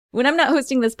When I'm not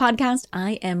hosting this podcast,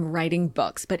 I am writing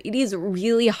books, but it is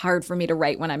really hard for me to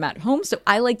write when I'm at home, so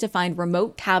I like to find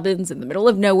remote cabins in the middle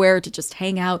of nowhere to just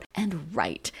hang out and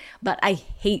write. But I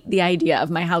hate the idea of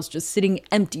my house just sitting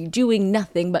empty, doing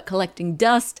nothing but collecting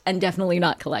dust and definitely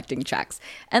not collecting checks.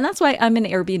 And that's why I'm an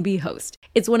Airbnb host.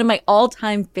 It's one of my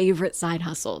all-time favorite side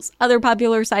hustles. Other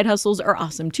popular side hustles are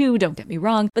awesome too, don't get me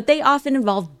wrong, but they often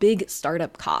involve big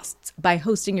startup costs. By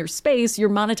hosting your space, you're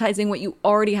monetizing what you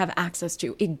already have access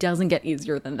to. It doesn't get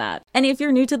easier than that. And if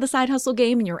you're new to the side hustle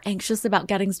game and you're anxious about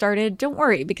getting started, don't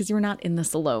worry, because you're not in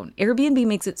this alone. Airbnb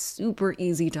makes it super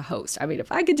easy to host. I mean,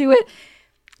 if I could do it,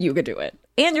 you could do it.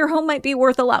 And your home might be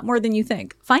worth a lot more than you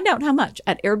think. Find out how much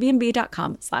at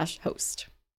airbnb.com/host.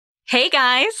 Hey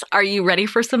guys, are you ready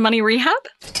for some money rehab?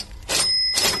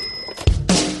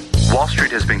 Wall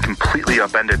Street has been completely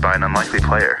upended by an unlikely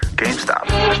player, GameStop.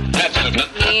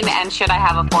 And should I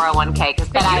have a 401k? Because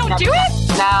then you don't do it?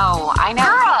 No, I know.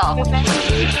 Girl!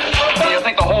 You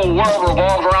think the whole world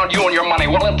revolves around you and your money?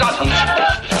 Well, it doesn't.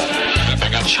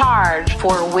 Charge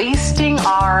for wasting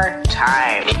our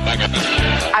time.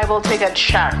 I will take a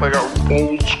check like a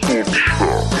old school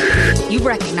check. You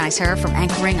recognize her from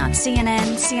anchoring on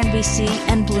CNN, CNBC,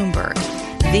 and Bloomberg.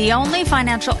 The only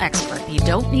financial expert you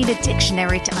don't need a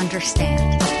dictionary to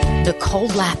understand, Nicole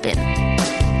Lapin.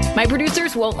 My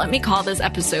producers won't let me call this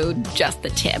episode Just the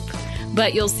Tip,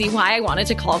 but you'll see why I wanted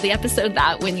to call the episode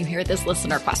that when you hear this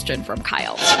listener question from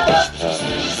Kyle.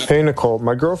 Hey, Nicole.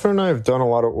 My girlfriend and I have done a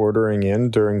lot of ordering in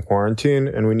during quarantine,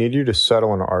 and we need you to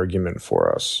settle an argument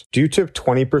for us. Do you tip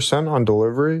 20% on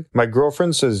delivery? My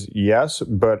girlfriend says yes,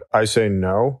 but I say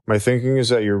no. My thinking is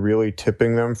that you're really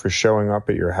tipping them for showing up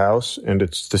at your house, and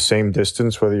it's the same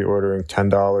distance whether you're ordering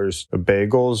 $10 of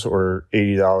bagels or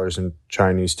 $80 in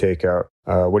Chinese takeout.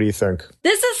 What do you think?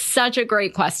 This is such a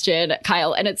great question,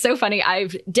 Kyle. And it's so funny.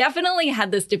 I've definitely had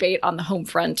this debate on the home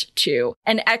front too.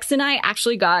 And X and I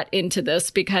actually got into this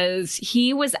because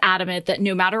he was adamant that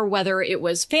no matter whether it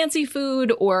was fancy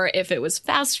food or if it was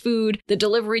fast food, the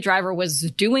delivery driver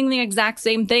was doing the exact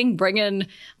same thing, bringing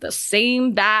the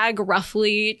same bag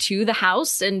roughly to the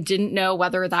house, and didn't know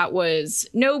whether that was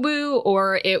Nobu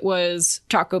or it was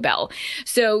Taco Bell.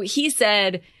 So he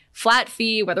said, flat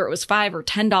fee, whether it was $5 or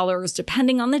 $10,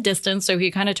 depending on the distance. So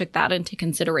he kind of took that into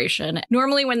consideration.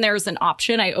 Normally, when there's an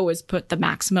option, I always put the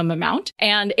maximum amount.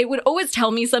 And it would always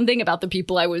tell me something about the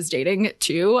people I was dating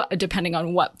too, depending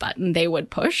on what button they would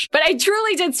push. But I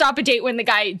truly did stop a date when the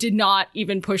guy did not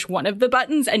even push one of the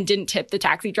buttons and didn't tip the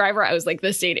taxi driver. I was like,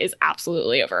 this date is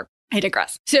absolutely over. I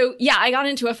digress. So yeah, I got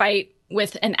into a fight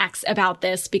with an ex about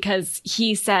this because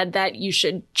he said that you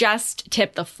should just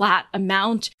tip the flat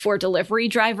amount for delivery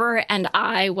driver. And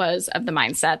I was of the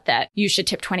mindset that you should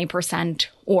tip 20%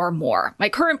 or more. My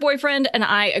current boyfriend and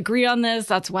I agree on this.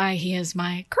 That's why he is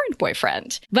my current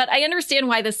boyfriend. But I understand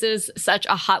why this is such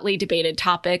a hotly debated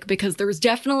topic, because there's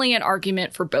definitely an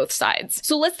argument for both sides.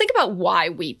 So let's think about why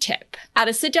we tip. At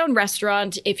a sit-down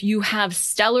restaurant, if you have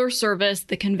stellar service,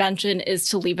 the convention is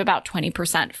to leave about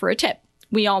 20% for a tip.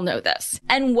 We all know this.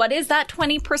 And what is that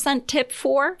 20% tip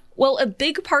for? Well, a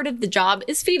big part of the job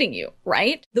is feeding you,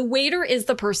 right? The waiter is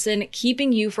the person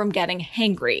keeping you from getting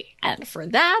hangry. And for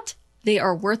that, they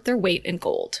are worth their weight in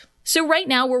gold. So right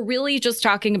now, we're really just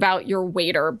talking about your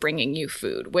waiter bringing you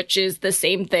food, which is the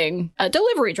same thing a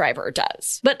delivery driver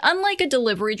does. But unlike a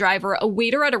delivery driver, a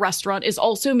waiter at a restaurant is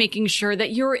also making sure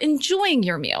that you're enjoying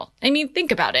your meal. I mean,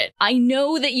 think about it. I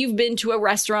know that you've been to a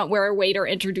restaurant where a waiter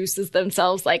introduces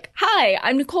themselves like, "Hi,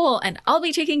 I'm Nicole, and I'll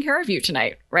be taking care of you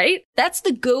tonight," right? That's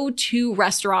the go-to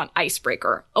restaurant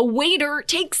icebreaker. A waiter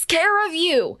takes care of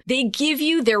you. They give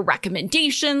you their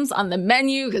recommendations on the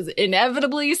menu because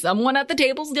inevitably someone at the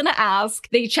table's gonna ask.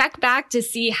 They check back to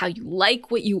see how you like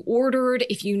what you ordered.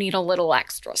 If you need a little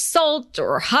extra salt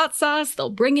or hot sauce, they'll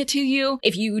bring it to you.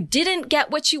 If you didn't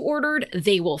get what you ordered,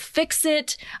 they will fix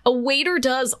it. A waiter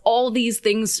does all these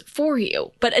things for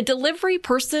you, but a delivery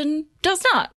person does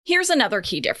not. Here's another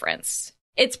key difference.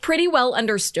 It's pretty well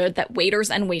understood that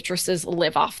waiters and waitresses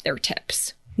live off their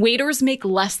tips. Waiters make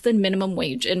less than minimum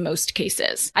wage in most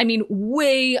cases. I mean,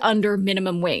 way under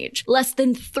minimum wage. Less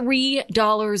than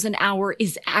 $3 an hour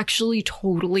is actually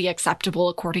totally acceptable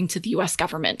according to the US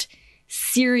government.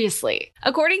 Seriously.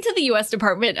 According to the US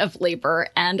Department of Labor,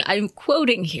 and I'm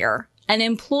quoting here, an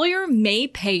employer may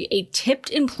pay a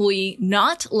tipped employee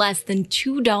not less than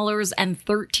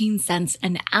 $2.13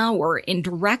 an hour in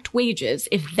direct wages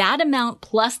if that amount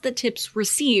plus the tips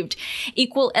received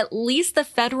equal at least the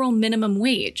federal minimum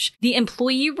wage. The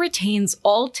employee retains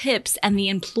all tips, and the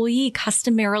employee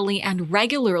customarily and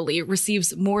regularly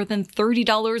receives more than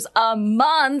 $30 a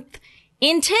month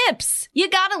in tips. You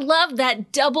gotta love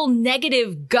that double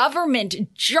negative government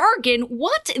jargon.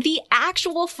 What the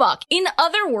actual fuck? In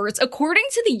other words, according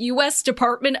to the U.S.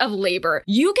 Department of Labor,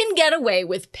 you can get away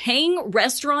with paying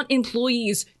restaurant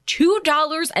employees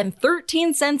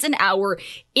 $2.13 an hour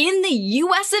in the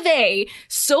US of A,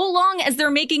 so long as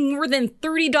they're making more than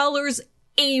 $30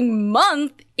 a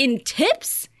month in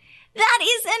tips. That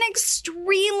is an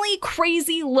extremely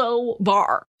crazy low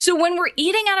bar. So when we're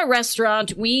eating at a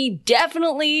restaurant, we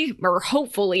definitely, or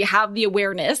hopefully, have the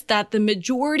awareness that the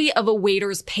majority of a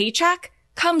waiter's paycheck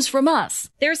comes from us.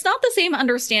 There's not the same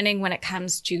understanding when it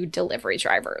comes to delivery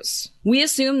drivers. We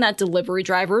assume that delivery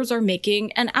drivers are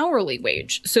making an hourly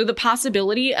wage, so the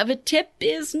possibility of a tip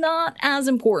is not as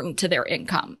important to their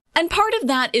income. And part of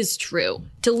that is true.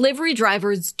 Delivery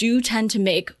drivers do tend to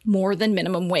make more than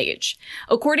minimum wage.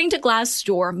 According to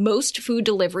Glassdoor, most food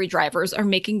delivery drivers are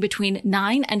making between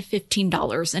 $9 and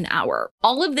 $15 an hour.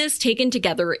 All of this taken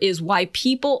together is why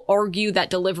people argue that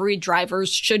delivery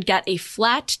drivers should get a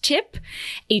flat tip,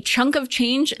 a chunk of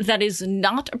change that is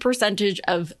not a percentage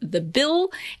of the bill,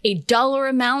 a dollar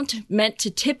amount meant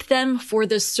to tip them for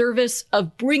the service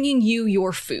of bringing you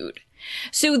your food.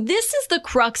 So this is the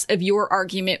crux of your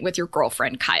argument with your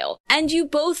girlfriend, Kyle. And you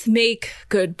both make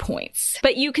good points.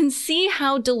 But you can see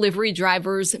how delivery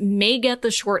drivers may get the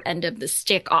short end of the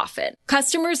stick often.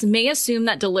 Customers may assume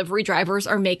that delivery drivers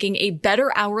are making a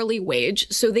better hourly wage,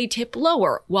 so they tip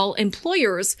lower, while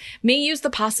employers may use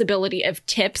the possibility of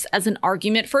tips as an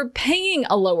argument for paying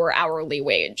a lower hourly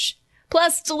wage.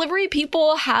 Plus, delivery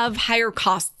people have higher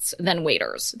costs than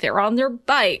waiters. They're on their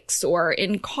bikes or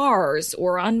in cars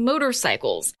or on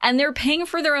motorcycles, and they're paying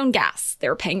for their own gas.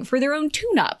 They're paying for their own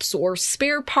tune-ups or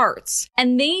spare parts,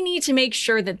 and they need to make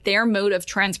sure that their mode of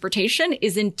transportation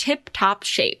is in tip-top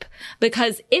shape,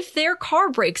 because if their car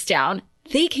breaks down,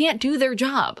 they can't do their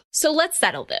job. So let's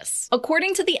settle this.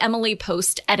 According to the Emily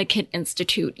Post Etiquette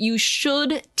Institute, you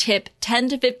should tip 10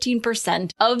 to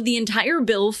 15% of the entire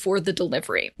bill for the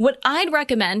delivery. What I'd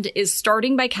recommend is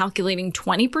starting by calculating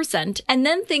 20% and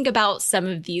then think about some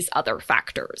of these other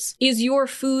factors. Is your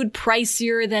food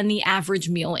pricier than the average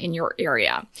meal in your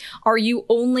area? Are you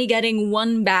only getting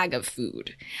one bag of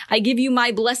food? I give you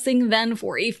my blessing then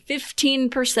for a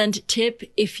 15% tip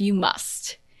if you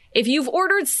must. If you've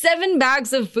ordered 7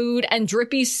 bags of food and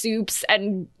drippy soups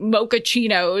and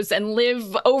mochachinos and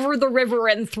live over the river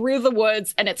and through the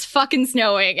woods and it's fucking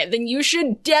snowing, then you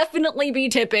should definitely be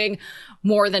tipping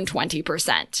more than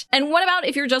 20%. And what about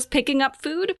if you're just picking up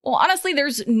food? Well, honestly,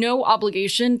 there's no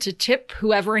obligation to tip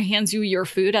whoever hands you your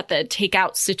food at the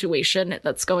takeout situation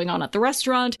that's going on at the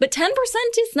restaurant. But 10%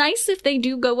 is nice if they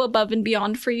do go above and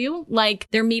beyond for you, like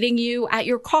they're meeting you at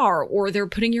your car or they're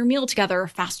putting your meal together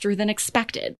faster than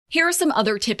expected. Here are some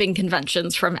other tipping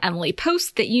conventions from Emily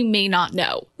Post that you may not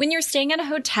know. When you're staying at a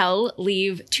hotel,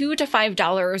 leave $2 to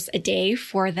 $5 a day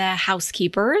for the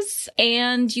housekeepers.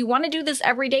 And you want to do this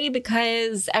every day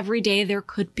because every day there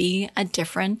could be a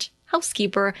different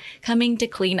housekeeper coming to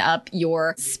clean up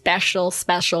your special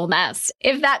mess.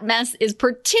 If that mess is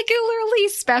particularly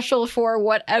special for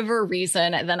whatever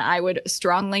reason, then I would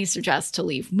strongly suggest to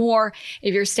leave more.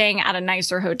 If you're staying at a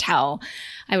nicer hotel,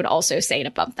 I would also say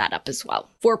to bump that up as well.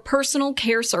 For personal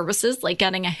care services like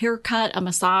getting a haircut, a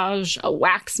massage, a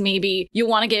wax maybe, you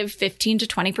want to give 15 to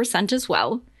 20% as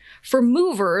well. For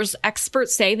movers,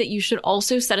 experts say that you should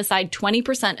also set aside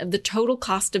 20% of the total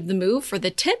cost of the move for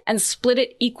the tip and split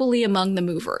it equally among the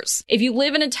movers. If you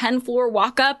live in a 10-floor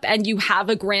walk-up and you have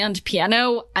a grand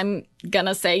piano, I'm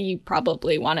gonna say you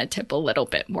probably want to tip a little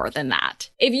bit more than that.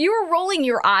 If you're rolling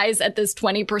your eyes at this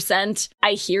 20%,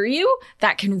 I hear you.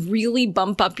 That can really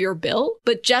bump up your bill.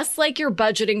 But just like you're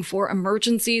budgeting for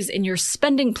emergencies in your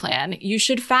spending plan, you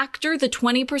should factor the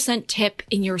 20% tip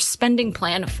in your spending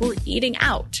plan for eating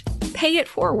out. Pay it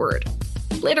forward.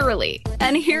 Literally.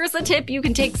 And here's a tip you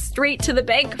can take straight to the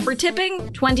bank for tipping: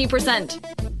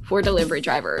 20% for delivery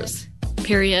drivers.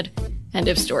 Period. End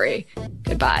of story.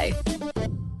 Goodbye.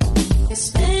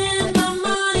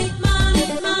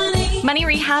 Money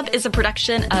Rehab is a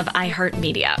production of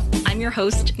iHeartMedia. I'm your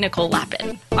host, Nicole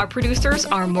Lappin. Our producers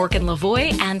are Morgan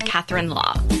Lavoie and Catherine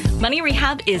Law. Money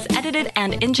Rehab is edited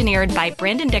and engineered by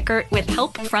Brandon Dickert with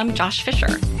help from Josh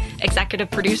Fisher. Executive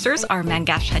producers are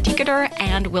Mangesh Hattikudur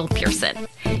and Will Pearson.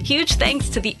 Huge thanks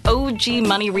to the OG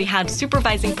Money Rehab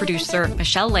supervising producer,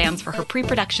 Michelle Lands, for her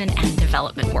pre-production and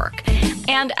development work.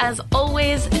 And as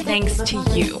always, thanks to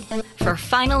you for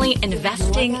finally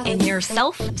investing in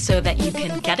yourself so that you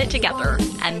can get it together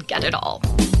and get it all.